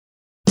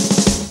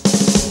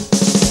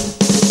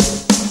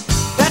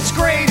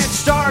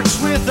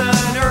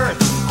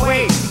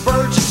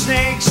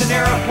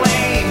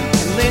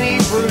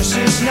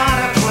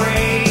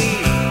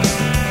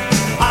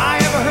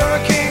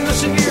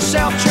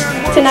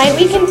Tonight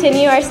we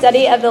continue our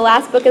study of the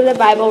last book of the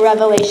Bible,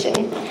 Revelation.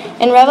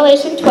 In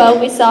Revelation 12,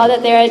 we saw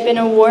that there had been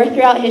a war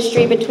throughout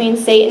history between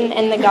Satan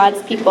and the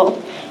God's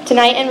people.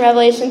 Tonight in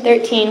Revelation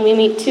 13, we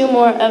meet two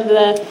more of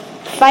the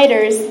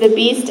fighters, the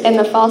beast and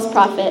the false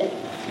prophet.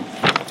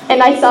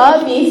 And I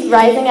saw a beast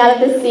rising out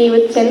of the sea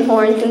with 10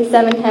 horns and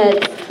 7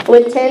 heads,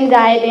 with 10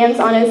 diadems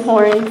on his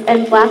horns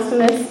and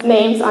blasphemous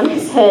names on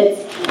his heads.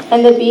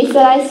 And the beast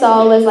that I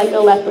saw was like a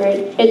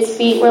leopard. Its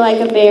feet were like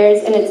a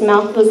bear's, and its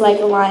mouth was like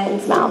a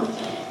lion's mouth.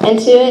 And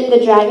to it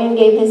the dragon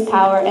gave his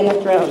power and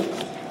a throne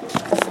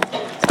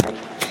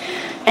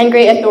and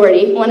great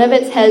authority. One of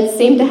its heads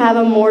seemed to have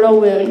a mortal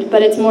wound,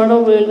 but its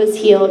mortal wound was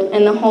healed,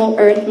 and the whole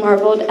earth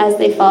marveled as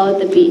they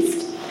followed the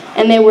beast.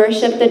 And they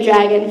worshipped the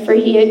dragon, for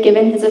he had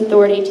given his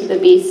authority to the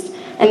beast.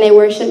 And they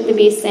worshipped the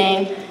beast,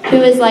 saying, "Who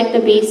is like the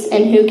beast,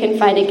 and who can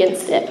fight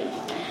against it?"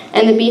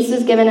 And the beast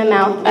was given a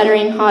mouth,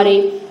 uttering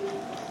haughty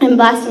and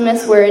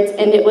blasphemous words,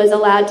 and it was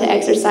allowed to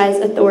exercise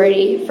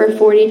authority for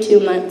 42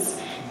 months.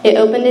 It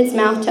opened its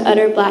mouth to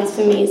utter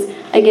blasphemies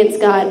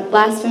against God,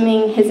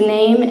 blaspheming his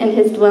name and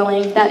his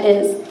dwelling, that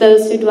is,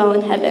 those who dwell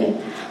in heaven.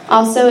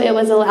 Also, it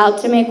was allowed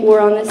to make war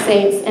on the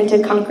saints and to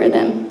conquer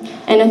them.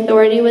 And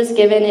authority was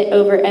given it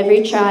over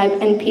every tribe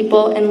and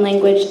people and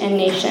language and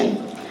nation.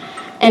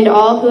 And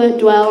all who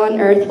dwell on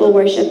earth will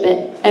worship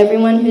it,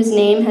 everyone whose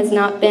name has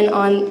not been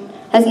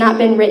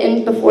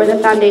written before the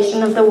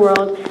foundation of the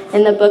world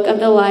in the book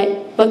of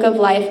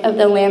life of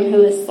the Lamb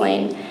who is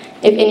slain.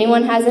 If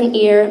anyone has an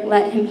ear,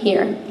 let him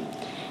hear.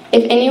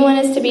 If anyone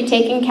is to be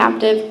taken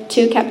captive,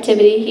 to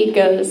captivity he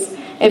goes.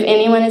 If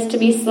anyone is to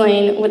be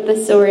slain with the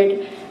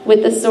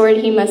sword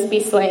he must be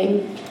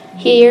slain.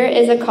 Here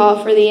is a call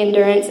for the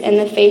endurance and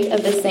the faith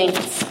of the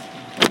saints.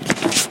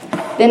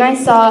 Then I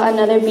saw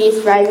another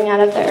beast rising out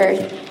of the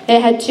earth.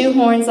 It had 2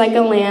 horns like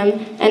a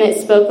lamb, and it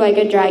spoke like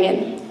a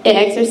dragon. It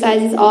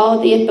exercises all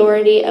the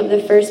authority of the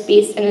first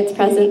beast in its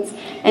presence,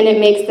 and it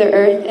makes the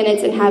earth and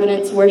its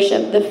inhabitants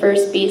worship the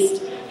first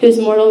beast, whose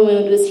mortal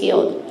wound was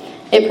healed.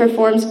 It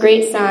performs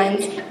great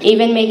signs,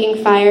 even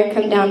making fire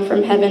come down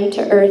from heaven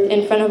to earth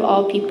in front of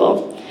all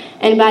people.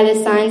 And by the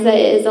signs that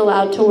it is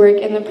allowed to work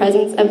in the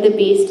presence of the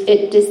beast,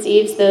 it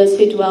deceives those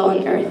who dwell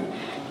on earth,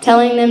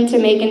 telling them to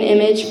make an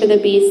image for the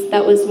beast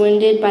that was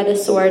wounded by the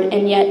sword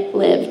and yet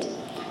lived.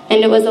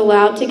 And it was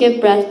allowed to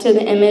give breath to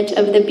the image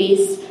of the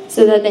beast,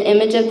 so that the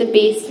image of the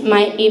beast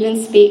might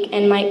even speak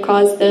and might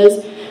cause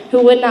those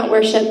who would not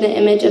worship the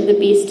image of the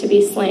beast to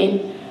be slain.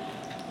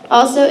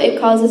 Also it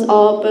causes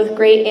all, both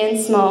great and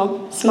small,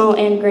 small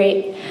and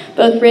great,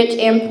 both rich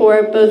and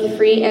poor, both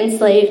free and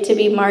slave, to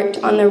be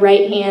marked on the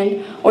right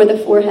hand or the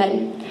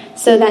forehead,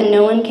 so that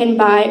no one can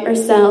buy or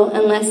sell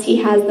unless he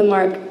has the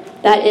mark,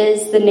 that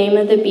is, the name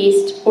of the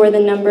beast or the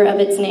number of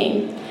its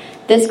name.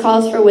 This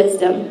calls for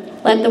wisdom.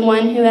 Let the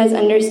one who has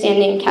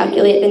understanding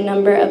calculate the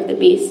number of the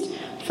beast,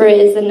 for it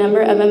is the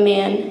number of a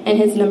man, and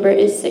his number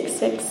is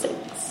 666.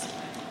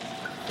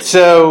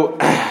 So,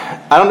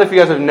 I don't know if you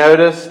guys have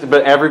noticed,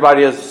 but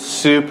everybody is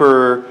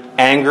super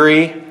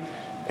angry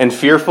and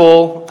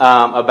fearful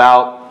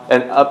about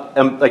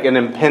an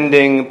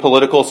impending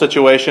political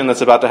situation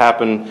that's about to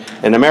happen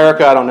in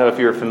America. I don't know if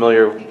you're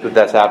familiar with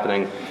that's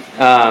happening.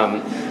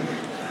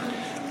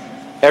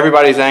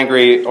 Everybody's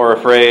angry or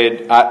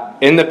afraid.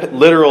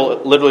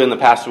 Literally in the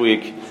past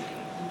week,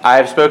 I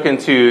have spoken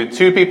to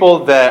 2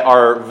 people that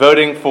are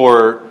voting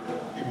for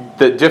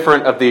the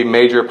different of the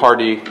major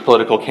party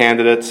political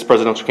candidates,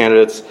 presidential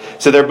candidates.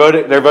 So they're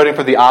voting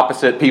for the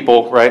opposite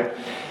people, right?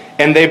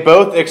 And they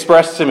both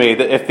expressed to me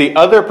that if the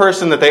other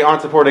person that they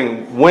aren't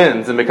supporting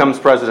wins and becomes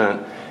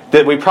president,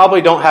 that we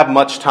probably don't have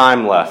much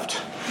time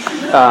left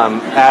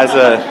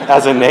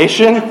as a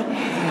nation,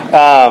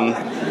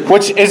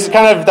 which is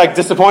kind of like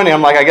disappointing.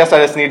 I'm like, I guess I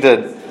just need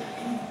to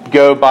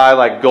go buy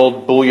like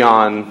gold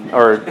bullion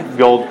or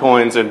gold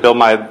coins and build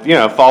my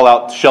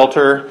fallout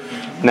shelter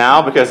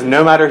now, because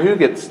no matter who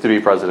gets to be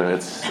president,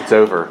 it's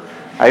over.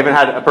 I even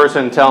had a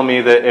person tell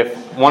me that if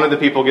one of the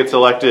people gets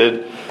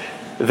elected,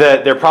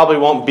 that there probably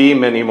won't be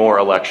many more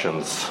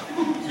elections,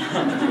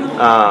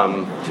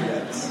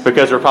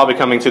 because we're probably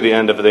coming to the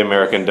end of the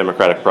American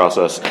democratic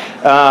process.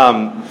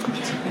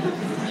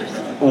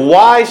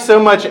 Why so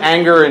much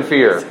anger and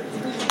fear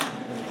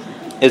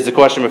is the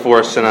question before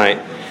us tonight.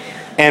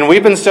 And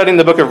we've been studying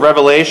the book of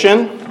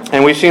Revelation,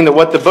 and we've seen that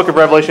what the book of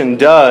Revelation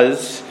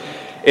does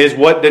is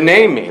what the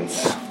name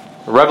means.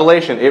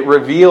 Revelation, it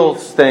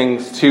reveals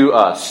things to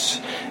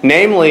us.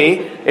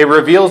 Namely, it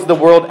reveals the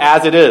world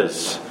as it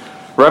is.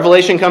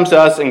 Revelation comes to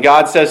us, and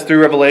God says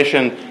through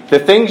Revelation, the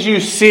things you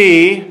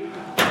see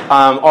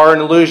are an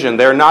illusion.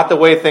 They're not the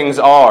way things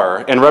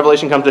are. And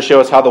Revelation comes to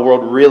show us how the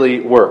world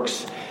really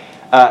works.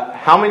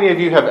 How many of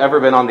you have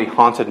ever been on the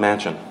Haunted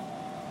Mansion?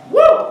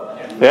 Woo!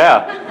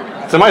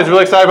 Yeah. Somebody's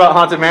really excited about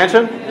Haunted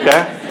Mansion?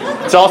 Okay.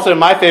 It's also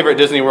my favorite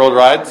Disney World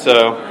ride,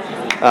 so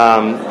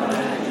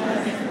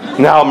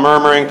now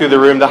murmuring through the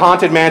room. The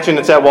Haunted Mansion,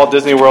 it's at Walt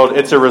Disney World.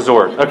 It's a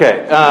resort.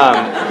 Okay.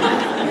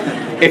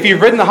 If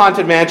you've ridden the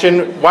Haunted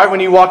Mansion, when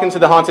you walk into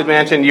the Haunted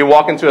Mansion, you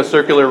walk into a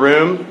circular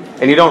room,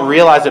 and you don't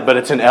realize it, but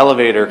it's an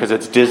elevator because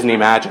it's Disney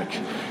magic.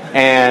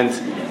 And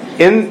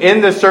in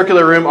the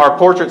circular room are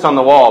portraits on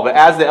the wall, but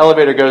as the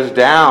elevator goes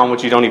down,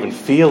 which you don't even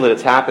feel that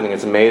it's happening,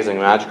 it's amazing,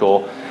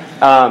 magical,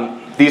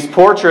 these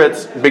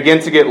portraits begin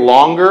to get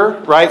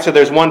longer, right? So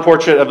there's one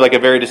portrait of like a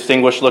very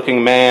distinguished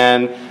looking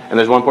man, and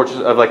there's one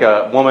portrait of like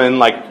a woman,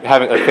 like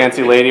having a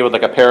fancy lady with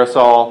like a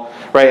parasol,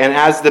 right? And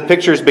as the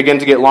pictures begin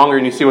to get longer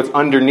and you see what's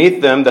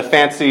underneath them, the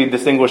fancy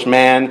distinguished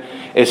man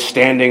is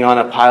standing on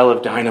a pile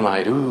of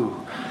dynamite. Ooh.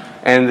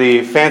 And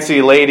the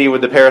fancy lady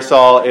with the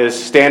parasol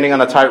is standing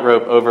on a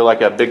tightrope over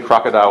like a big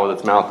crocodile with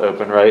its mouth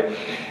open, right?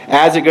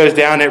 As it goes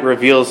down, it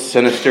reveals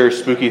sinister,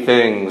 spooky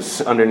things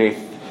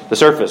underneath the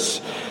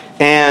surface.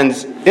 And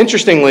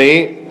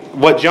interestingly,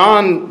 what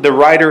John, the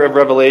writer of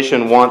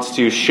Revelation, wants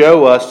to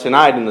show us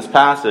tonight in this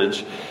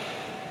passage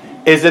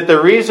is that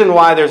the reason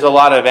why there's a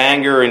lot of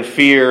anger and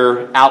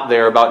fear out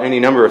there about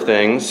any number of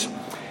things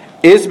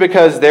is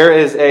because there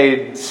is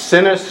a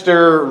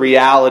sinister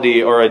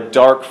reality or a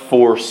dark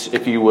force,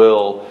 if you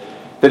will,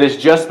 that is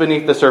just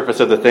beneath the surface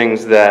of the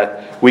things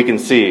that we can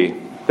see.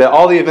 That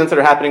all the events that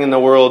are happening in the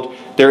world,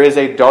 there is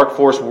a dark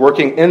force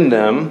working in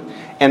them,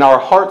 and our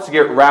hearts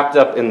get wrapped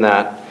up in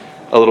that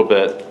a little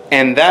bit.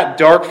 And that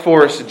dark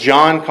force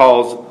John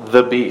calls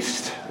the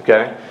beast.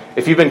 Okay?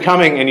 If you've been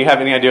coming and you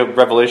have any idea of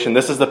Revelation,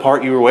 this is the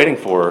part you were waiting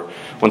for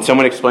when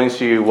someone explains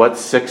to you what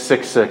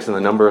 666 and the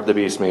number of the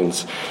beast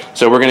means.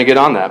 So we're going to get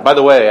on that. By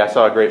the way, I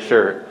saw a great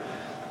shirt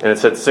and it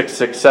said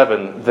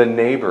 667, the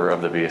neighbor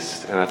of the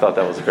beast. And I thought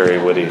that was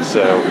very witty.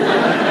 So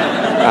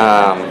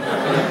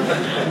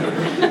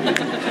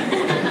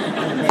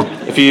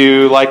if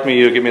you like me,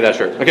 you give me that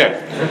shirt.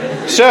 Okay.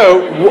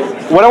 So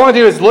what I want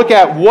to do is look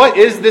at what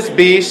is this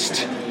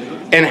beast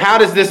and how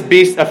does this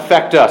beast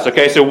affect us.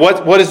 Okay, so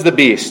what is the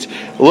beast?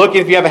 Look,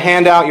 if you have a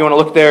handout, you want to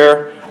look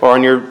there or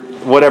on your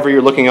whatever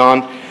you're looking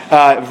on.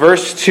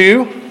 Verse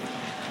 2,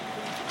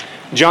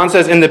 John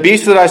says, "And the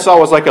beast that I saw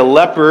was like a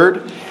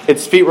leopard.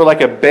 Its feet were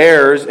like a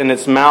bear's, and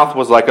its mouth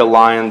was like a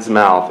lion's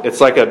mouth." It's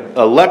like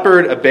a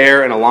leopard, a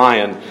bear, and a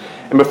lion.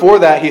 And before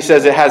that, he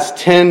says it has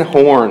 10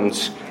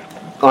 horns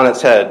on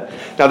its head.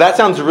 Now that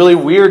sounds really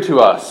weird to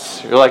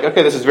us. You're like,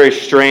 okay, this is very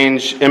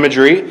strange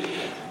imagery.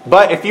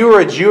 But if you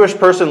were a Jewish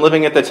person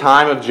living at the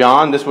time of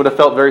John, this would have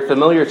felt very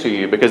familiar to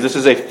you because this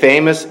is a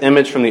famous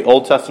image from the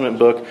Old Testament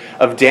book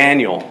of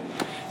Daniel.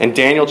 In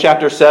Daniel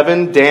chapter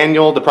 7,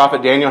 Daniel, the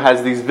prophet Daniel,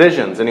 has these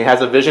visions, and he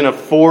has a vision of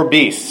 4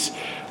 beasts.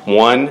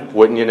 One,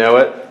 wouldn't you know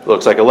it,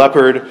 looks like a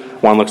leopard,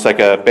 one looks like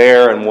a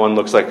bear, and one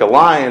looks like a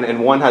lion,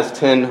 and one has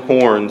 10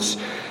 horns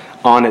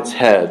on its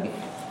head.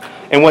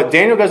 And what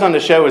Daniel goes on to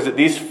show is that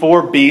these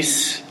 4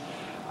 beasts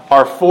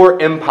are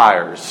 4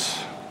 empires.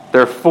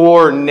 They're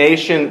 4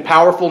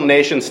 powerful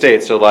nation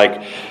states. So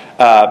like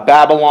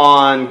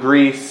Babylon,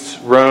 Greece,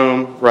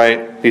 Rome,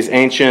 right? These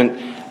ancient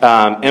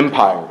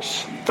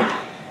empires.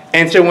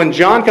 And so when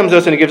John comes to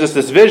us and he gives us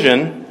this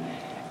vision,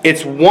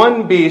 it's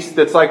one beast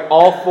that's like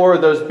all 4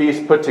 of those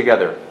beasts put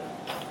together.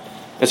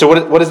 And so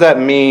what does that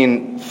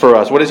mean for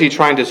us? What is he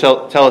trying to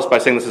tell us by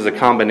saying this is a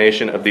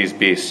combination of these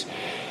beasts?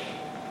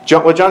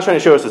 What John's trying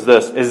to show us is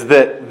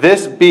that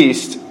this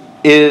beast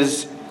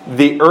is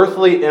the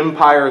earthly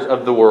empires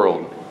of the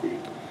world.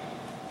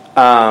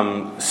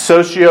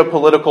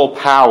 Socio-political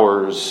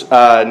powers,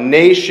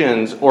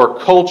 nations or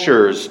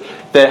cultures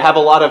that have a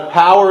lot of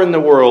power in the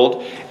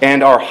world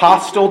and are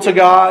hostile to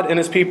God and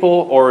His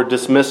people or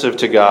dismissive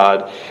to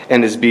God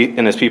and His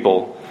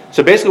people.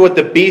 So basically what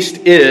the beast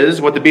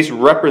is, what the beast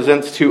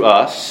represents to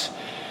us,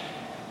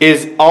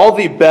 is all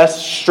the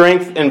best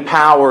strength and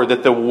power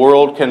that the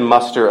world can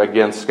muster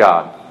against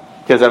God.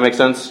 Does that make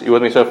sense? You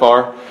with me so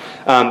far?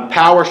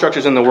 Power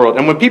structures in the world.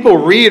 And when people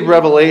read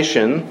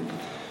Revelation,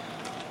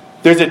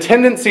 there's a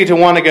tendency to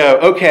want to go,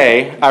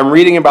 okay, I'm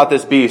reading about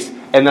this beast,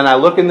 and then I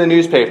look in the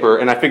newspaper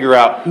and I figure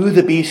out who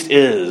the beast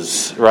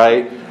is,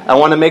 right? I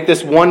want to make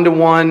this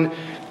one-to-one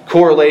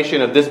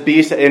correlation of this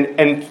beast.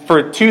 And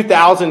for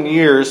 2,000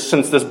 years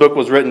since this book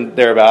was written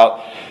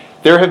thereabout,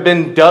 there have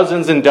been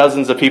dozens and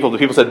dozens of people. The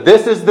people said,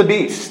 this is the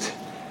beast.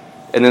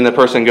 And then the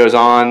person goes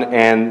on,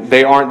 and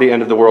they aren't the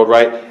end of the world,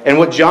 right? And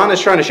what John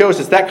is trying to show us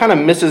is that kind of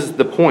misses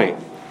the point.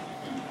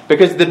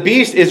 Because the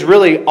beast is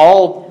really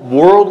all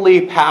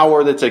worldly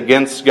power that's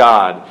against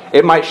God.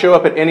 It might show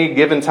up at any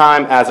given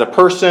time as a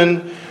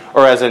person,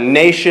 or as a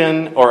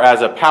nation, or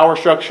as a power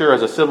structure,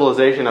 as a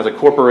civilization, as a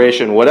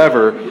corporation,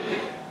 whatever.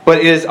 But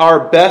it is our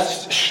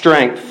best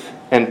strength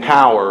and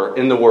power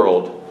in the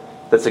world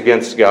that's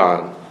against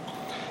God.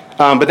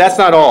 But that's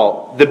not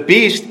all. The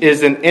beast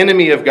is an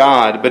enemy of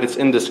God, but it's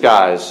in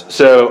disguise.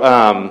 So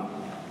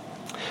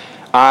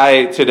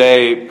I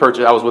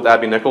was with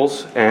Abby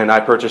Nichols, and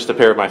I purchased a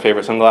pair of my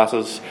favorite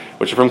sunglasses,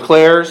 which are from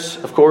Claire's,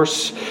 of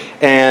course.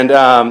 And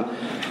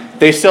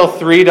they sell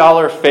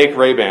 $3 fake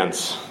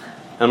Ray-Bans.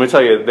 And let me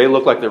tell you, they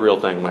look like the real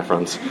thing, my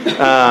friends.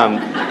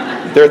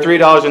 They're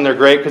 $3 and they're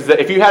great, because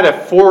if you had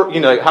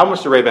how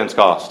much do Ray-Bans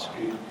cost?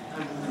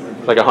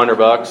 Like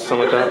 $100,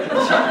 something like that?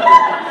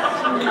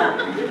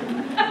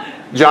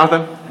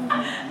 Jonathan?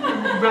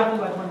 Roughly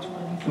like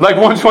 120. Like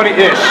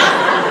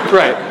 120-ish.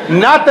 Right.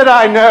 Not that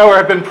I know or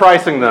have been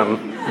pricing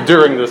them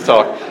during this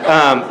talk.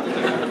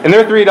 And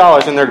they're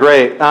 $3 and they're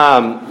great.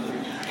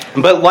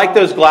 But like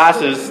those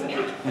glasses,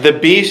 the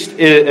beast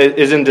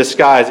is in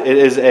disguise. It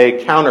is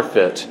a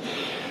counterfeit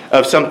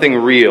of something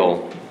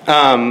real.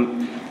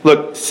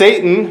 Look,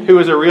 Satan, who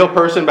is a real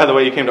person, by the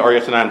way, you came to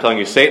RES tonight, I'm telling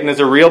you, Satan is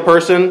a real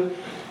person.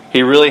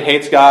 He really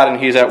hates God and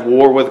he's at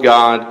war with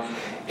God.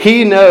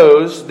 He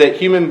knows that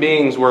human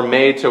beings were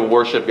made to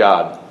worship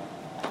God.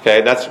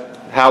 Okay, that's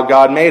how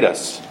God made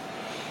us.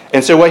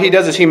 And so what he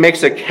does is he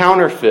makes a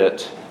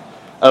counterfeit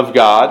of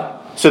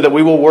God so that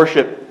we will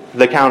worship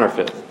the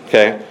counterfeit.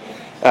 Okay,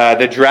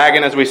 the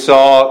dragon, as we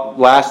saw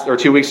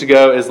 2 weeks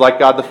ago, is like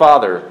God the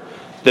Father.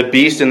 The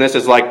beast in this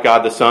is like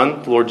God the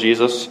Son, Lord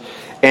Jesus.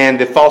 And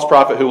the false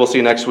prophet, who we'll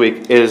see next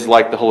week, is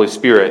like the Holy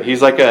Spirit.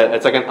 It's like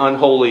an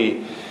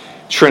unholy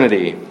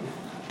trinity.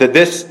 That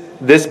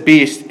this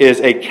beast is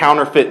a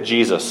counterfeit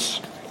Jesus.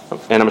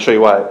 And I'm going to show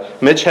you why.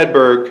 Mitch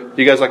Hedberg,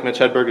 do you guys like Mitch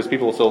Hedberg? Because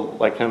people still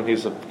like him.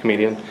 He's a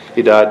comedian.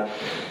 He died.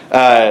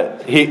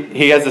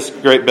 He has this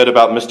great bit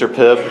about Mr.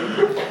 Pibb.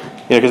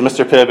 Because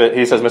Mr. Pibb,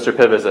 he says Mr.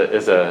 Pibb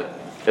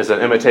is an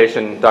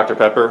imitation Dr.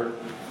 Pepper.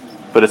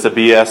 But it's a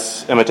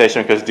BS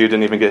imitation because dude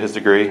didn't even get his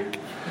degree.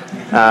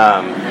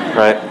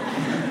 Right?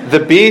 The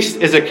beast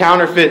is a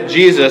counterfeit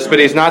Jesus, but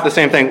he's not the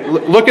same thing.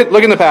 Look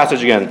in the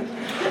passage again.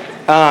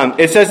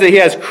 It says that he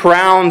has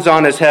crowns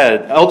on his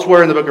head.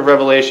 Elsewhere in the book of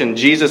Revelation,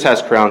 Jesus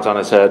has crowns on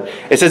his head.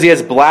 It says he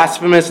has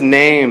blasphemous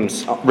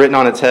names written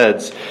on its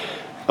heads.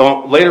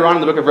 Later on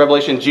in the book of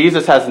Revelation,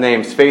 Jesus has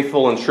names,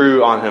 faithful and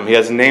true, on him. He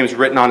has names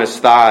written on his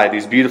thigh,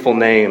 these beautiful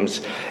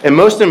names. And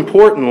most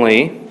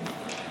importantly,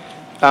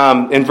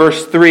 in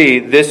verse 3,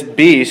 this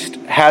beast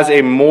has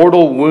a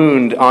mortal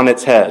wound on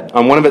its head.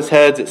 On one of its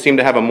heads, it seemed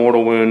to have a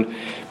mortal wound,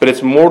 but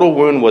its mortal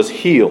wound was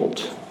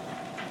healed,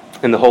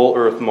 and the whole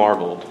earth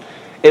marveled.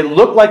 It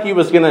looked like he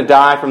was going to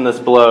die from this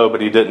blow,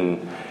 but he didn't,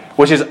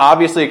 which is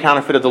obviously a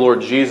counterfeit of the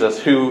Lord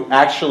Jesus, who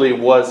actually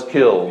was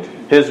killed.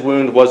 His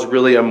wound was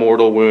really a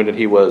mortal wound, and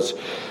he was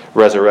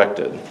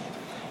resurrected.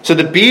 So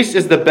the beast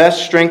is the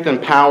best strength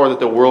and power that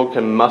the world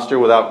can muster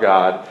without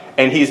God,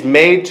 and he's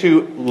made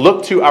to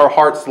look to our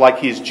hearts like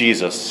he's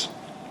Jesus.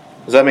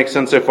 Does that make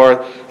sense so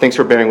far? Thanks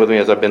for bearing with me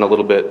as I've been a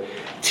little bit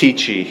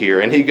teachy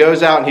here. And he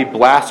goes out and he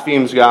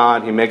blasphemes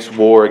God. He makes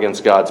war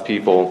against God's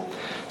people.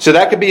 So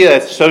that could be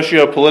a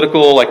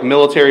socio-political, like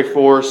military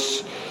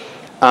force,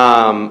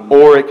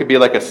 or it could be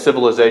like a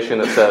civilization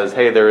that says,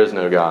 hey, there is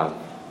no God,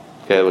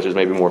 okay, which is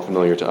maybe more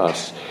familiar to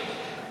us.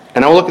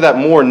 And I'll look at that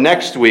more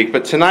next week,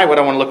 but tonight what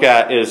I want to look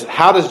at is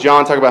how does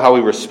John talk about how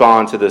we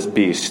respond to this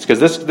beast? Because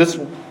this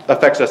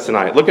affects us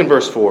tonight. Look in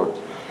verse 4.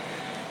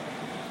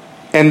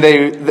 And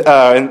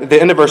the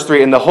end of verse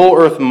 3, and the whole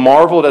earth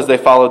marveled as they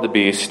followed the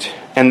beast,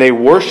 and they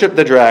worshipped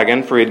the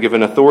dragon, for he had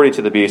given authority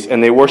to the beast,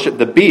 and they worshipped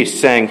the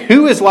beast, saying,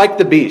 who is like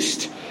the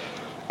beast,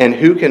 and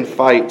who can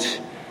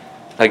fight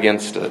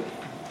against it?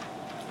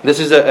 This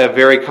is a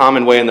very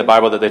common way in the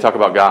Bible that they talk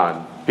about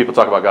God. People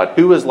talk about God.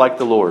 Who is like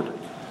the Lord?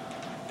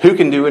 Who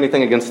can do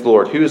anything against the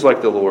Lord? Who is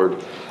like the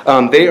Lord?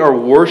 They are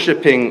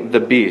worshiping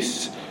the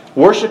beast.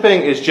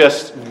 Worshiping is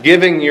just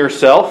giving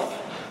yourself,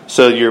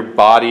 so your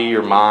body,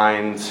 your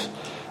mind,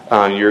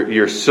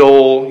 your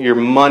soul, your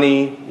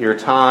money, your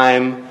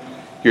time,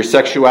 your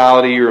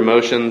sexuality, your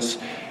emotions.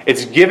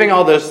 It's giving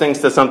all those things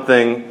to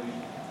something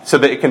so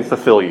that it can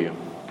fulfill you.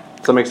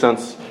 Does that make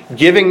sense?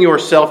 Giving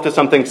yourself to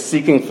something,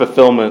 seeking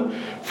fulfillment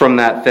from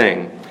that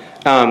thing.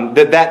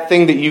 That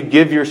thing that you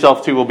give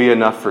yourself to will be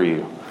enough for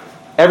you.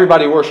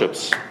 Everybody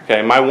worships.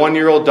 Okay, my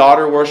 1-year-old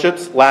daughter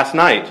worships. Last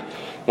night,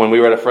 when we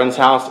were at a friend's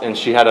house, and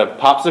she had a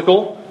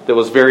popsicle that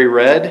was very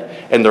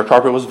red, and their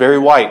carpet was very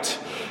white.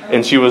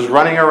 And she was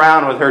running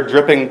around with her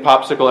dripping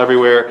popsicle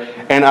everywhere.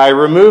 And I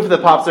removed the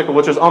popsicle,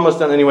 which was almost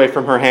done anyway,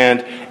 from her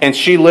hand. And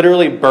she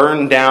literally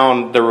burned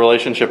down the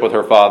relationship with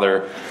her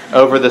father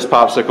over this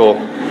popsicle.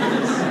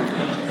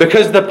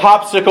 Because the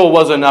popsicle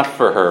was enough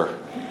for her.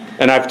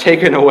 And I've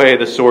taken away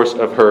the source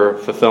of her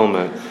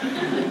fulfillment.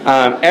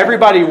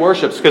 Everybody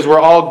worships because we're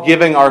all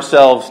giving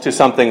ourselves to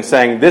something,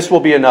 saying, this will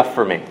be enough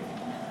for me.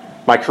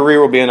 My career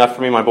will be enough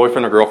for me. My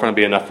boyfriend or girlfriend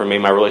will be enough for me.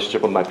 My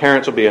relationship with my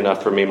parents will be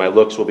enough for me. My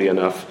looks will be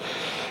enough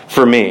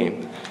for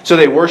me. So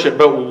they worship.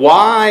 But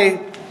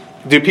why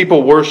do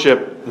people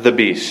worship the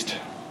beast?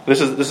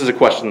 This is a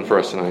question for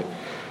us tonight.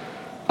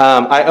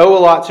 I owe a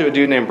lot to a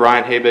dude named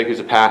Brian Habig, who's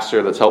a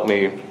pastor that's helped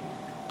me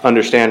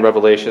understand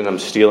Revelation. I'm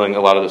stealing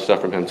a lot of the stuff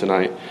from him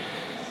tonight.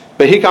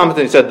 But he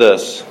commented and said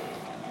this: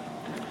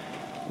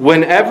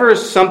 whenever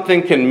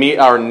something can meet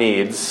our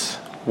needs,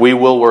 we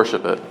will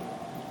worship it.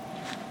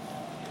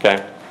 Okay?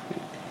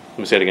 Let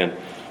me say it again.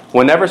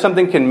 Whenever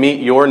something can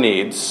meet your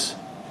needs,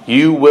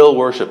 you will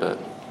worship it.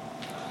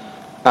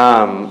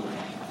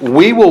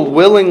 We will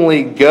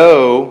willingly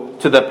go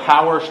to the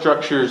power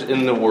structures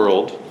in the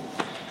world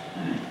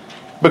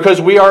because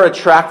we are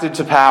attracted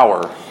to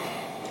power.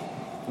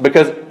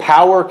 Because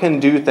power can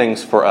do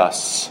things for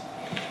us.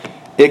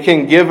 It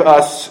can give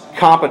us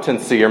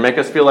competency or make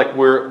us feel like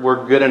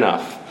we're good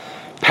enough.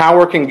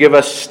 Power can give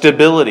us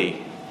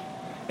stability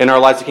in our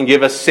lives. It can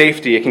give us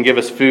safety. It can give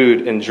us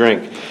food and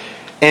drink.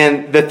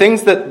 And the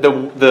things that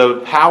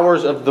the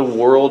powers of the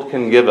world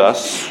can give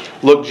us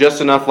look just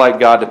enough like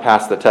God to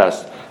pass the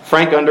test.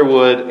 Frank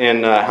Underwood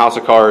in House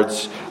of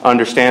Cards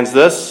understands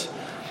this,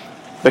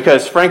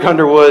 because Frank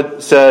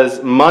Underwood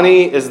says,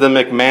 money is the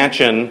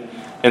McMansion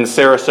in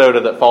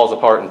Sarasota that falls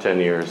apart in 10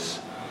 years.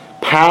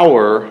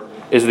 Power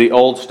is the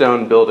old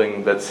stone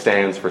building that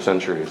stands for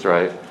centuries,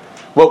 right?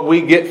 What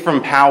we get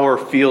from power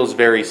feels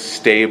very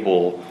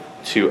stable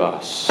to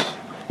us.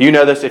 You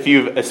know this if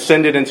you've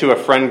ascended into a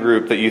friend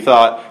group that you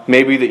thought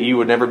maybe that you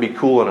would never be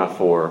cool enough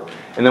for.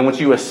 And then once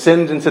you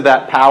ascend into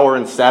that power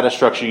and status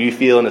structure, you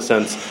feel, in a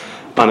sense,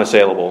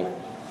 unassailable.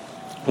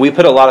 We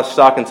put a lot of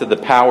stock into the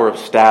power of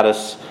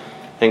status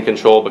and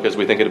control because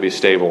we think it'll be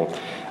stable.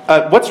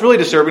 What's really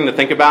disturbing to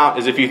think about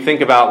is if you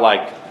think about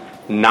like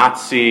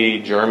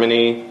Nazi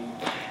Germany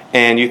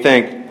and you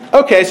think,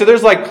 okay, so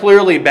there's like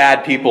clearly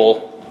bad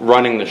people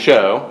running the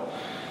show.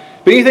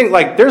 But you think,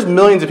 like, there's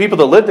millions of people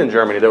that lived in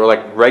Germany that were,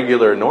 like,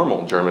 regular,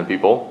 normal German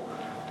people.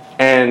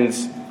 And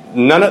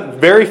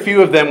very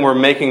few of them were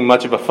making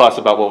much of a fuss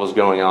about what was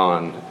going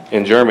on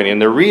in Germany.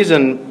 And the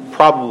reason,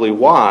 probably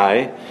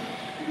why,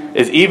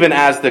 is even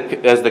as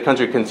the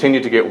country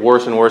continued to get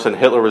worse and worse, and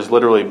Hitler was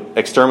literally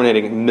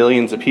exterminating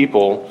millions of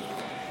people,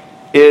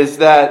 is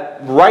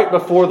that right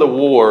before the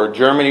war,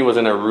 Germany was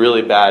in a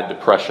really bad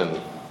depression.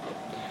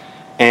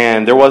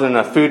 And there wasn't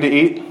enough food to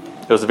eat.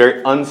 It was a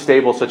very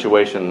unstable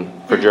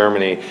situation for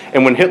Germany.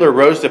 And when Hitler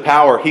rose to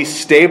power, he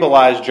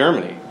stabilized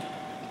Germany.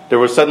 There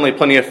was suddenly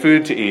plenty of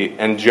food to eat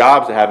and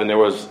jobs to have, and there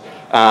was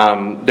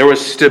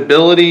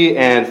stability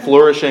and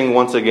flourishing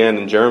once again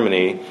in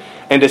Germany.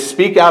 And to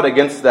speak out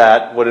against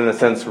that would, in a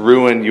sense,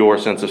 ruin your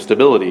sense of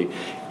stability.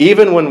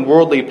 Even when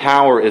worldly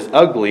power is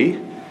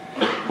ugly,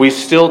 we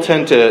still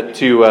tend to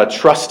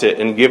trust it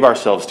and give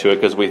ourselves to it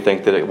because we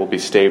think that it will be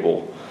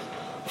stable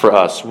for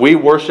us. We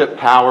worship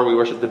power, we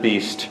worship the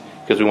beast,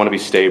 because we want to be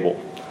stable.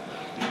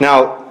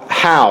 Now,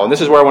 how? And this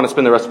is where I want to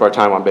spend the rest of our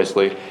time on,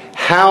 basically.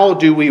 How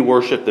do we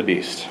worship the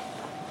beast?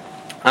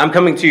 I'm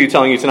coming to you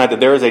telling you tonight that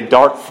there is a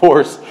dark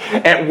force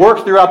at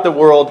work throughout the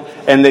world,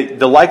 and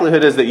the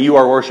likelihood is that you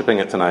are worshiping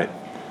it tonight.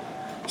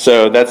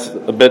 So that's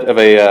a bit of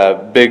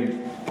a big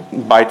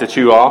bite to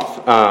chew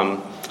off,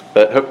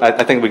 but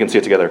I think we can see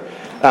it together.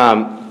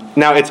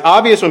 Now, it's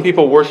obvious when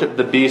people worship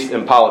the beast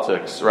in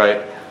politics,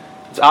 right?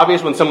 It's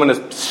obvious when someone is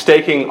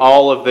staking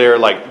all of their,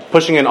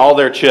 pushing in all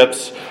their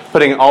chips,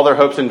 putting all their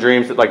hopes and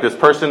dreams that, this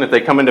person, if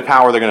they come into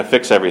power, they're going to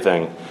fix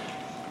everything.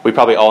 We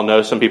probably all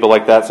know some people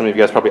like that. Some of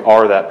you guys probably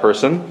are that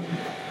person.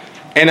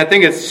 And I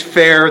think it's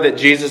fair that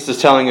Jesus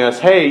is telling us,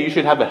 hey, you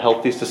should have a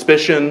healthy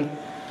suspicion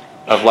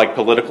of,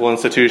 political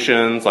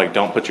institutions.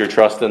 Don't put your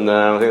trust in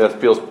them. I think that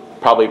feels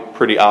probably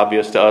pretty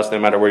obvious to us, no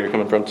matter where you're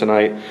coming from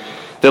tonight.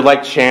 That,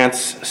 like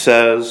Chance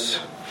says,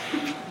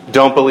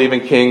 don't believe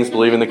in kings,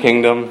 believe in the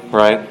kingdom,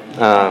 right?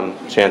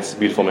 Chance is a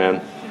beautiful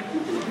man.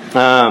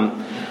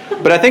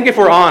 But I think if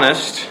we're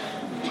honest,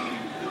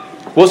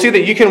 we'll see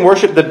that you can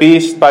worship the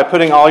beast by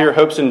putting all your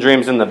hopes and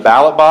dreams in the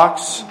ballot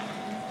box,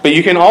 but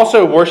you can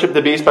also worship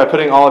the beast by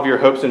putting all of your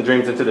hopes and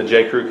dreams into the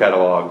J. Crew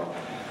catalog.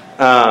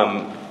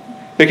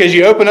 Because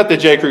you open up the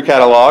J. Crew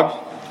catalog,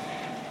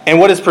 and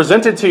what is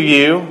presented to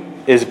you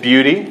is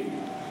beauty,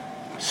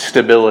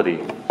 stability.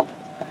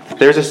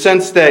 There's a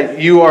sense that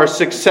you are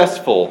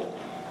successful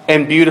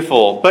and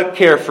beautiful, but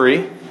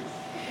carefree.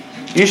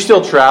 You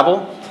still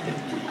travel.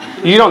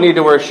 You don't need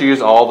to wear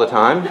shoes all the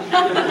time.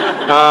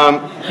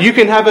 You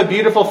can have a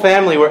beautiful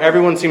family where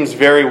everyone seems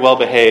very well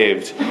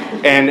behaved,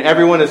 and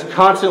everyone is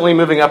constantly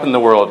moving up in the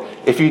world.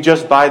 If you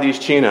just buy these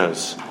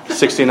chinos,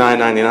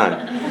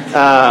 $69.99.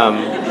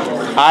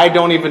 I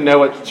don't even know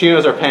what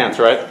chinos are. Pants,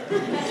 right?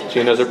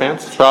 Chinos are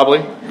pants, probably.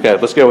 Okay,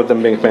 let's go with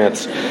them being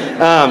pants.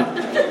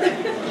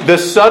 The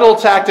subtle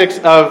tactics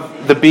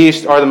of the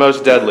beast are the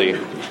most deadly.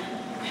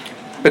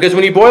 Because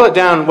when you boil it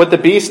down, what the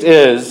beast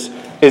is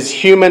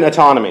human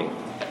autonomy.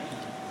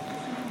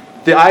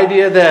 The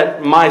idea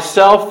that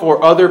myself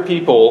or other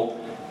people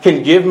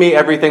can give me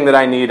everything that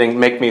I need and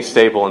make me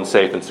stable and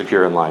safe and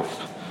secure in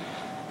life.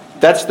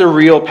 That's the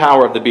real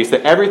power of the beast.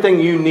 That everything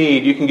you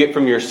need, you can get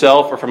from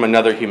yourself or from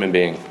another human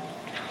being.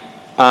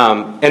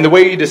 And the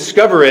way you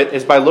discover it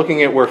is by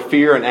looking at where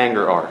fear and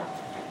anger are.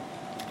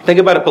 Think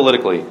about it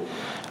politically.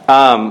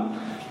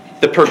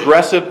 The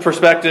progressive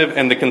perspective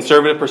and the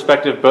conservative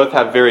perspective both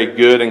have very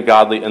good and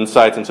godly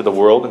insights into the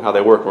world and how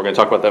they work. We're going to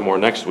talk about that more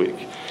next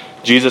week.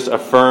 Jesus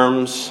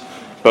affirms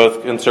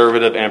both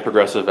conservative and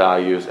progressive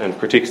values and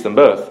critiques them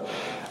both.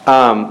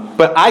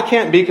 But I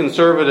can't be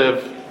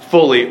conservative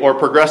fully or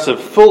progressive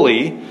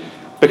fully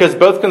because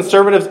both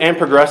conservatives and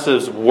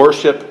progressives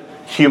worship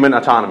human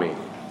autonomy.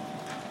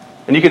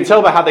 And you can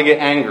tell by how they get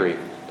angry.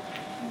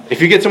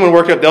 If you get someone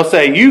worked up, they'll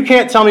say, you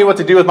can't tell me what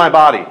to do with my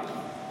body.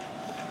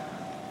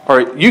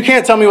 Or, you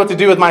can't tell me what to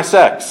do with my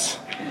sex.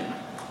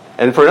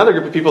 And for another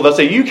group of people, they'll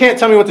say, you can't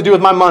tell me what to do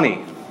with my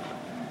money.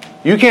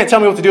 You can't tell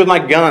me what to do with my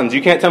guns.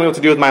 You can't tell me what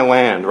to do with my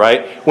land,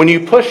 right? When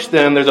you push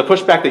them, there's a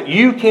pushback that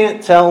you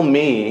can't tell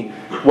me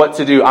what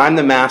to do. I'm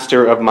the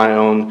master of my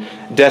own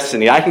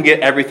destiny. I can get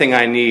everything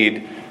I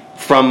need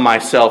from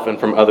myself and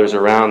from others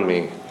around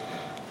me.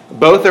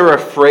 Both are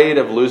afraid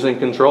of losing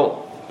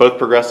control. Both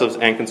progressives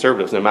and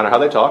conservatives, no matter how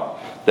they talk,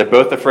 they're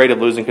both afraid of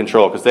losing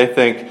control because they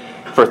think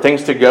for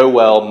things to go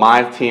well,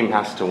 my team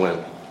has to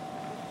win.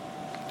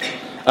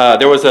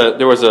 There was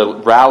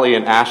a rally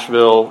in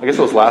Asheville, I guess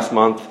it was last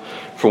month,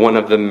 for one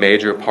of the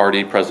major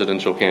party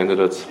presidential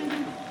candidates.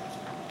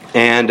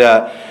 And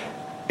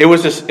it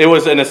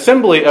was an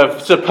assembly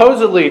of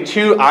supposedly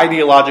two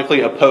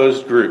ideologically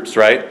opposed groups,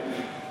 right?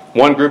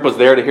 One group was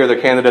there to hear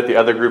their candidate, the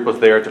other group was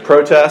there to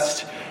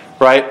protest,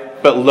 right?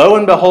 But lo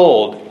and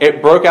behold,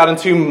 it broke out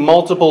into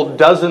multiple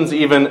dozens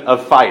even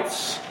of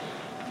fights.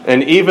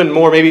 And even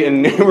more, maybe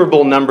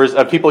innumerable numbers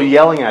of people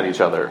yelling at each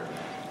other.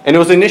 And it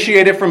was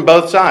initiated from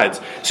both sides.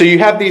 So you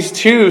have these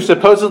two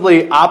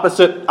supposedly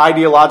opposite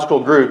ideological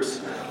groups,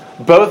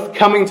 both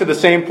coming to the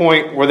same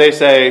point where they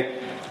say,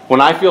 when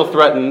I feel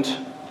threatened,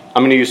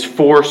 I'm going to use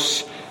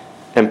force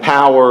and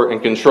power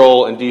and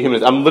control and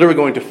dehumanize. I'm literally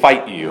going to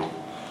fight you.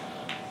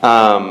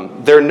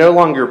 They're no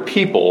longer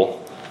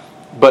people,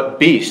 but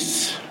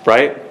beasts,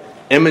 right?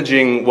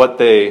 Imaging what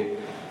they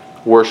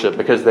worship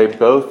because they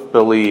both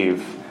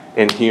believe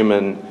in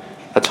human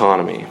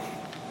autonomy.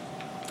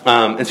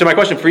 And so my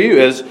question for you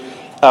is,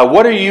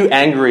 what are you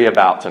angry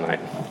about tonight?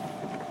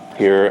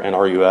 Here in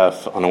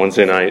RUF on a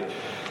Wednesday night.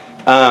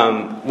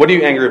 What are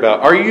you angry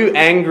about? Are you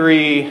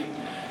angry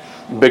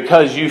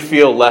because you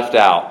feel left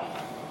out?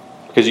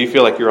 Because you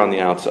feel like you're on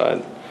the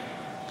outside?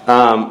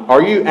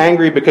 Are you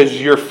angry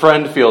because your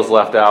friend feels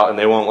left out and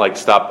they won't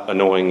stop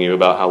annoying you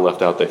about how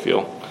left out they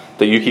feel?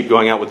 That you keep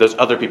going out with those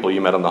other people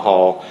you met in the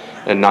hall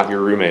and not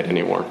your roommate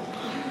anymore?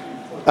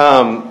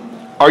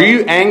 Are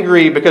you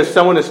angry because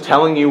someone is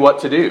telling you what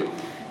to do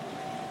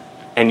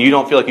and you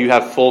don't feel like you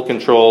have full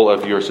control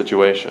of your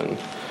situation?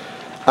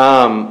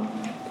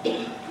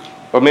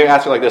 Or maybe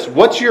ask it like this.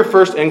 What's your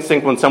first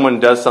instinct when someone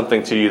does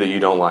something to you that you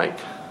don't like?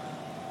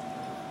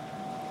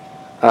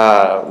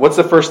 What's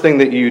the first thing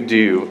that you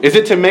do? Is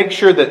it to make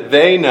sure that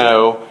they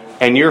know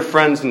and your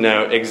friends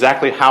know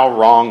exactly how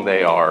wrong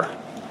they are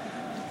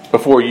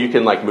before you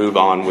can move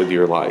on with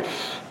your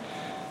life?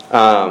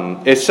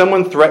 Is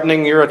someone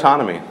threatening your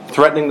autonomy?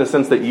 Threatening the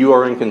sense that you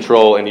are in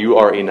control and you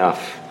are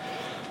enough?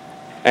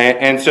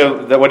 And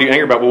so what are you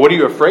angry about? Well, what are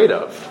you afraid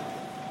of?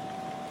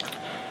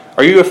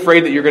 Are you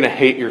afraid that you're going to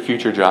hate your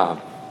future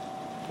job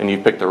and you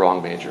picked the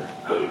wrong major?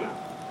 I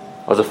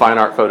was a fine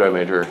art photo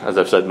major. As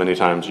I've said many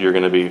times, you're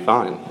going to be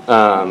fine.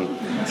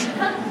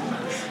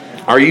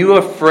 Are you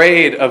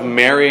afraid of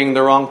marrying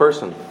the wrong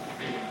person?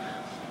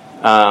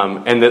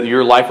 And that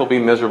your life will be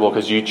miserable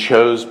because you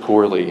chose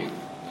poorly?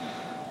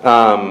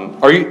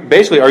 Are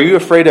you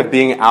afraid of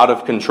being out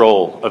of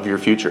control of your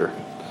future?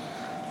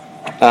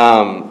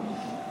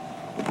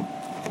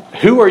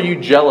 Who are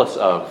you jealous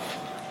of?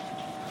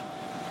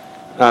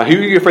 Who are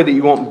you afraid that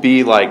you won't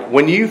be like?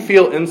 When you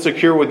feel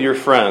insecure with your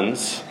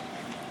friends,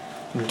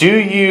 do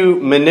you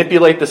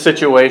manipulate the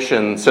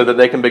situation so that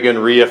they can begin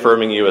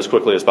reaffirming you as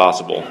quickly as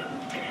possible?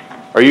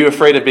 Are you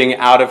afraid of being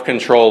out of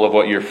control of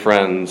what your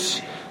friends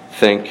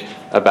think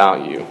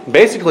about you?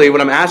 Basically,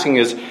 what I'm asking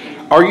is,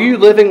 are you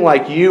living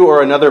like you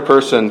or another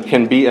person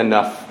can be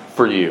enough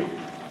for you?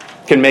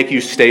 Can make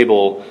you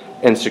stable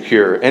and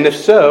secure? And if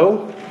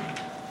so,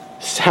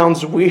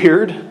 sounds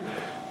weird,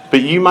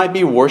 but you might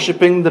be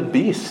worshiping the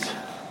beast.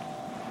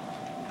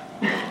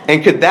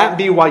 And could that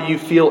be why you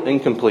feel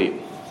incomplete?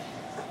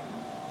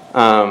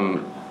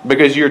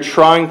 Because you're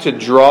trying to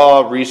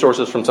draw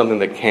resources from something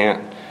that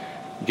can't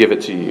give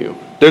it to you.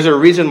 There's a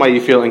reason why you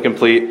feel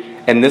incomplete,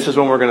 and this is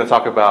when we're going to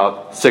talk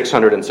about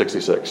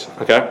 666,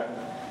 okay?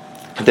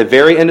 At the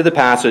very end of the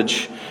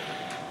passage,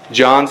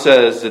 John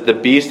says that the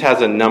beast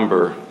has a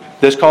number.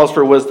 This calls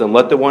for wisdom.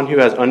 Let the one who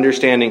has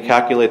understanding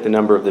calculate the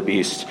number of the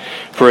beast.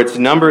 For its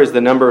number is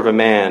the number of a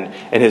man,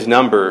 and his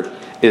number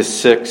is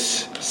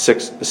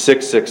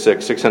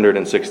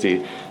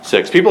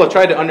 666. People have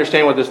tried to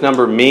understand what this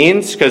number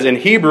means, because in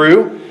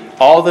Hebrew,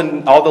 all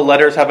the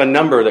letters have a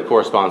number that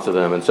corresponds to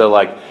them. And so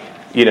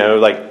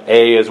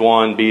A is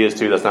 1, B is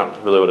 2. That's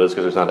not really what it is,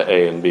 because there's not an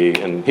A and B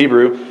in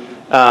Hebrew.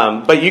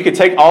 But you could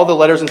take all the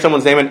letters in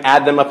someone's name and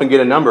add them up and get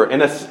a number.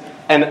 And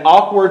an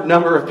awkward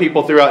number of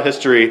people throughout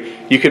history,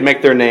 you could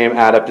make their name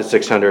add up to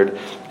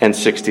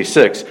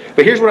 666.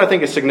 But here's what I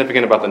think is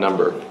significant about the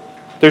number.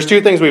 There's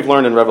two things we've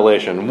learned in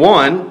Revelation.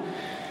 One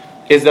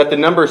is that the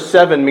number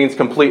 7 means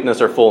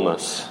completeness or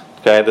fullness.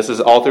 Okay, this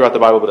is all throughout the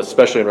Bible, but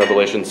especially in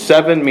Revelation.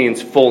 7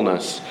 means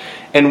fullness.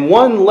 And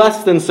 1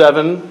 less than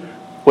 7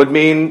 would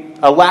mean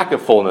a lack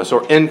of fullness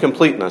or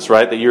incompleteness,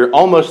 right? That you're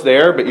almost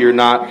there, but you're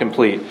not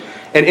complete.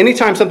 And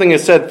anytime something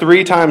is said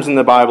 3 times in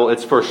the Bible,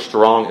 it's for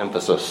strong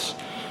emphasis.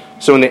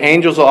 So when the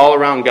angels are all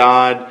around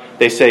God,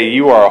 they say,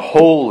 "You are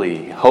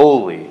holy,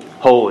 holy,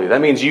 holy."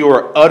 That means you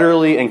are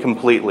utterly and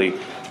completely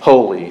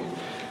holy.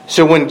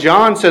 So when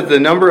John says the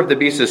number of the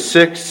beast is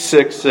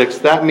 666,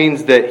 that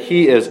means that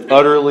he is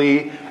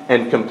utterly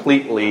and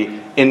completely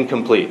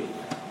incomplete.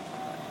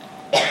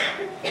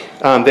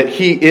 That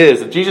he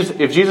is. If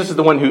Jesus is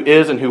the one who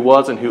is and who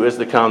was and who is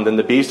to come, then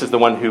the beast is the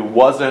one who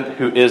wasn't,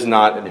 who is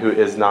not, and who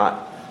is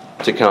not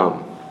to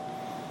come.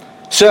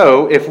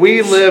 So, if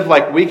we live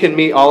like we can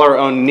meet all our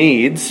own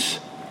needs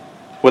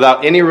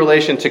without any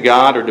relation to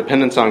God or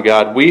dependence on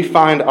God, we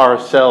find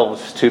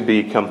ourselves to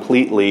be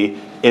completely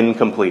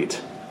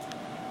incomplete.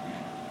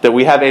 That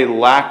we have a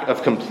lack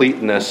of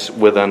completeness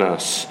within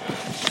us.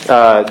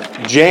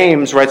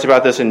 James writes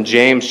about this in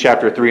James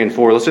chapter 3 and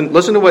 4.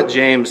 Listen to what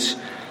James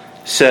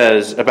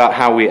says about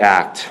how we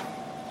act.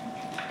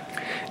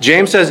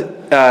 James says,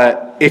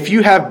 if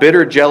you have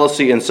bitter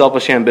jealousy and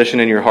selfish ambition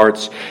in your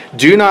hearts,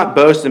 do not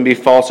boast and be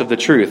false of the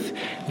truth.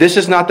 This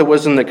is not the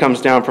wisdom that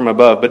comes down from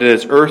above, but it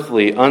is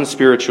earthly,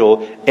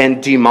 unspiritual,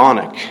 and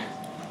demonic.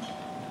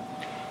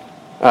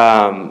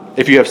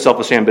 If you have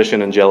selfish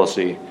ambition and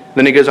jealousy.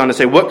 Then he goes on to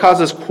say, what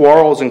causes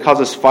quarrels and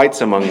causes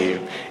fights among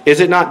you? Is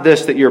it not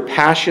this, that your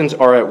passions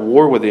are at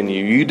war within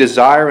you? You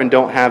desire and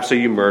don't have, so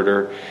you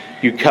murder.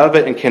 You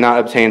covet and cannot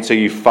obtain, so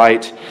you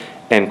fight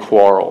and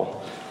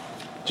quarrel.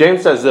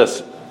 James says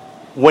this,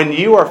 when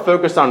you are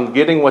focused on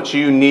getting what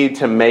you need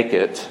to make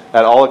it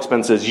at all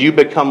expenses, you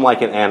become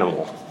like an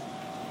animal.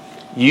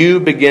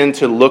 You begin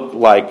to look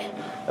like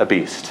a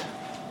beast.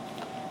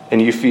 And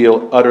you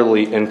feel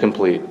utterly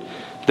incomplete.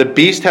 The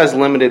beast has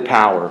limited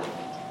power.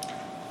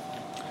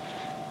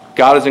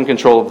 God is in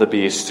control of the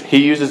beast.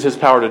 He uses his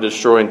power to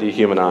destroy and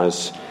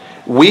dehumanize.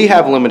 We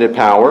have limited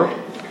power,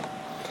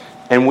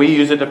 and we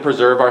use it to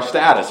preserve our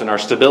status and our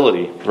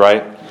stability,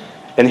 right?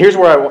 And here's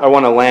where I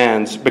want to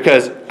land,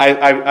 because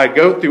I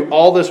go through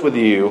all this with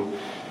you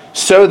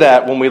so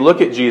that when we look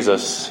at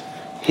Jesus,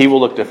 he will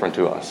look different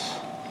to us.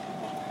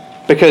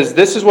 Because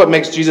this is what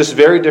makes Jesus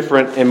very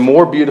different and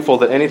more beautiful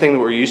than anything that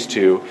we're used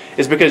to,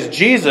 is because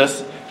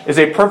Jesus is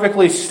a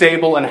perfectly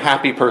stable and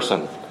happy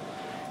person.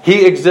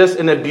 He exists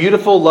in a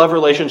beautiful love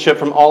relationship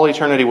from all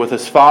eternity with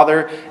his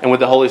Father and with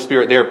the Holy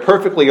Spirit. They are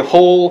perfectly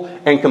whole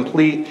and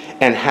complete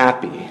and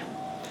happy.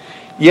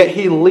 Yet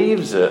he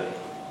leaves it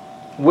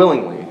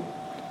willingly.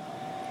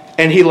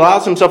 And he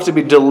allows himself to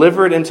be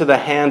delivered into the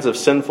hands of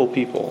sinful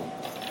people.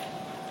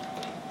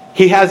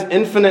 He has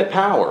infinite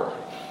power.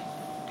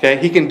 Okay?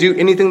 He can do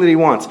anything that he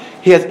wants.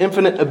 He has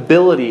infinite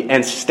ability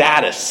and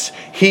status.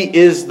 He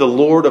is the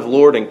Lord of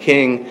Lords and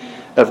King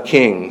of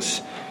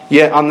Kings.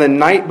 Yet on the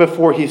night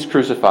before he's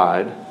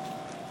crucified,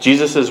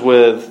 Jesus is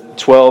with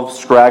 12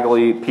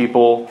 scraggly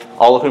people,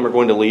 all of whom are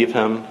going to leave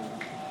him.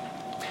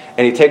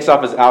 And he takes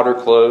off his outer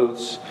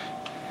clothes,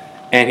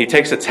 and he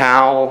takes a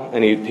towel,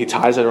 and he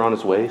ties it around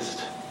his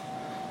waist.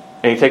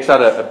 And he takes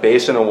out a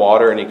basin of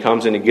water, and he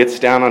comes and he gets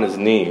down on his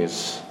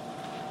knees,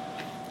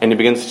 and he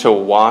begins to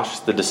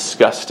wash the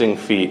disgusting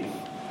feet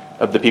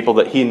of the people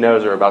that he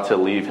knows are about to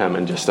leave him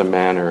in just a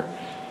matter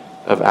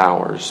of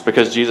hours.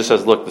 Because Jesus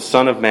says, look, the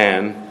Son of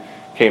Man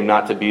came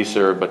not to be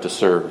served, but to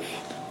serve,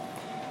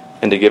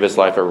 and to give his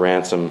life a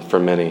ransom for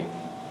many.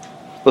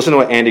 Listen to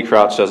what Andy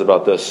Crouch says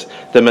about this.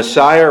 The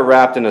Messiah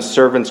wrapped in a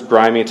servant's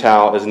grimy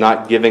towel is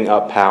not giving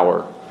up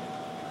power.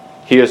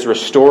 He is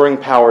restoring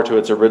power to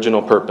its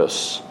original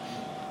purpose,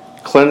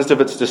 cleansed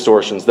of its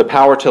distortions, the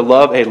power to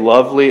love a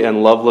lovely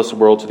and loveless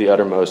world to the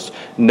uttermost.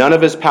 None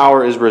of his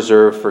power is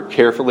reserved for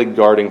carefully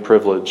guarding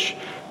privilege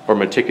or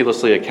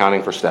meticulously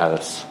accounting for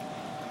status.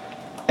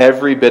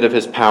 Every bit of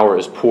his power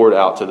is poured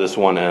out to this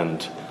one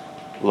end,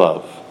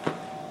 love.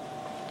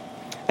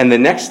 And the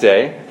next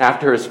day,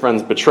 after his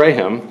friends betray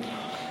him,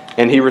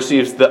 and he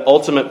receives the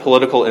ultimate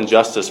political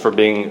injustice for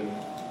being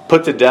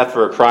put to death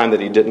for a crime that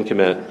he didn't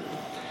commit,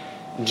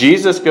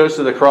 Jesus goes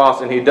to the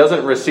cross, and he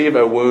doesn't receive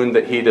a wound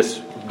that he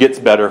just gets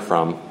better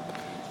from.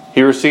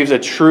 He receives a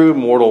true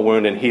mortal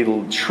wound, and he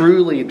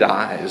truly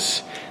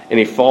dies, and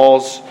he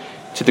falls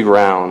to the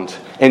ground.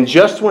 And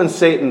just when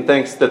Satan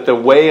thinks that the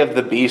way of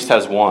the beast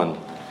has won,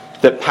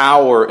 that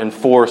power and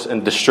force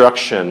and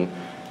destruction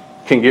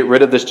can get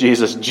rid of this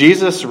Jesus,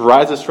 Jesus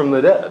rises from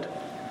the dead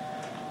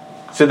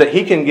so that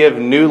he can give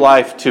new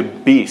life to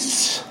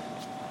beasts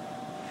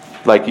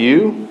like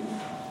you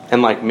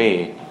and like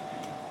me.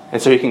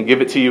 And so he can give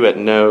it to you at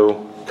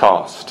no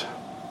cost.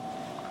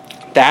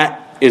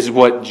 That is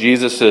what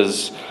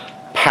Jesus'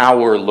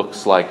 power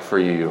looks like for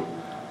you.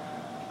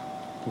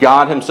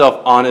 God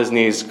himself on his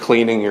knees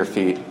cleaning your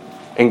feet.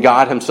 And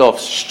God himself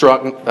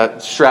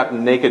strapped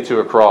naked to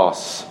a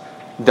cross,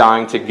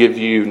 dying to give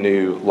you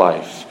new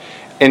life.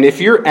 And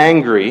if you're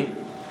angry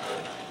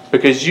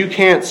because you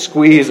can't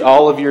squeeze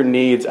all of your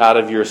needs out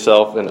of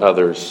yourself and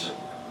others,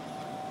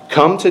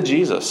 come to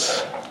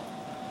Jesus,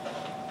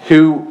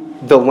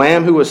 the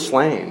Lamb who was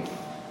slain,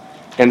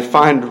 and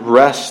find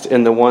rest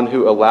in the one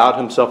who allowed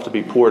himself to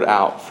be poured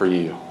out for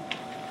you.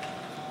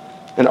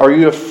 And are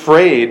you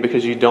afraid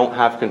because you don't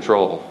have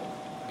control?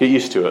 Get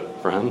used to it,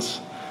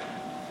 friends.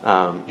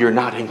 You're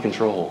not in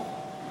control.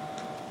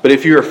 But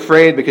if you're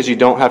afraid because you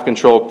don't have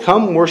control,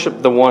 come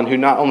worship the one who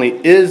not only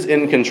is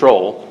in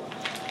control,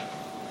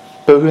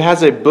 but who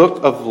has a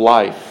book of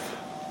life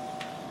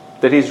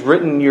that he's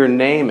written your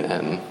name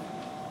in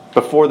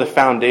before the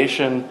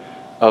foundation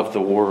of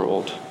the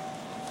world.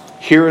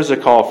 Here is a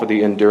call for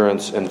the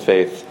endurance and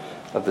faith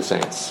of the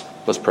saints.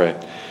 Let's pray.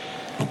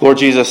 Lord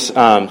Jesus,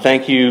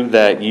 thank you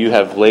that you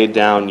have laid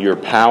down your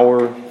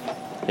power,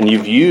 and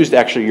you've used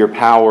actually your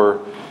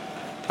power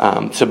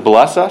to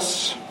bless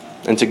us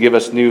and to give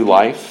us new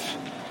life.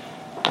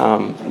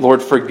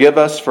 Lord, forgive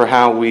us for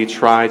how we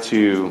try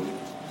to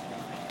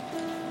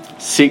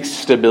seek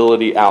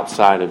stability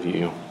outside of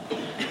you.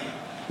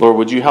 Lord,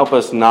 would you help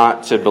us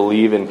not to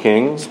believe in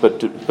kings,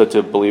 but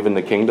to believe in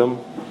the kingdom,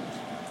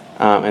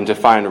 and to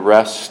find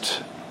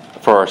rest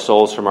for our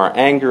souls from our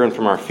anger and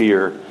from our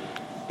fear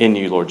in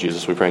you, Lord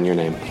Jesus. We pray in your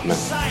name. Amen.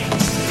 It's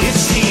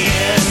the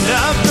end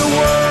of the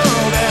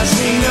world as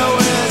we know it.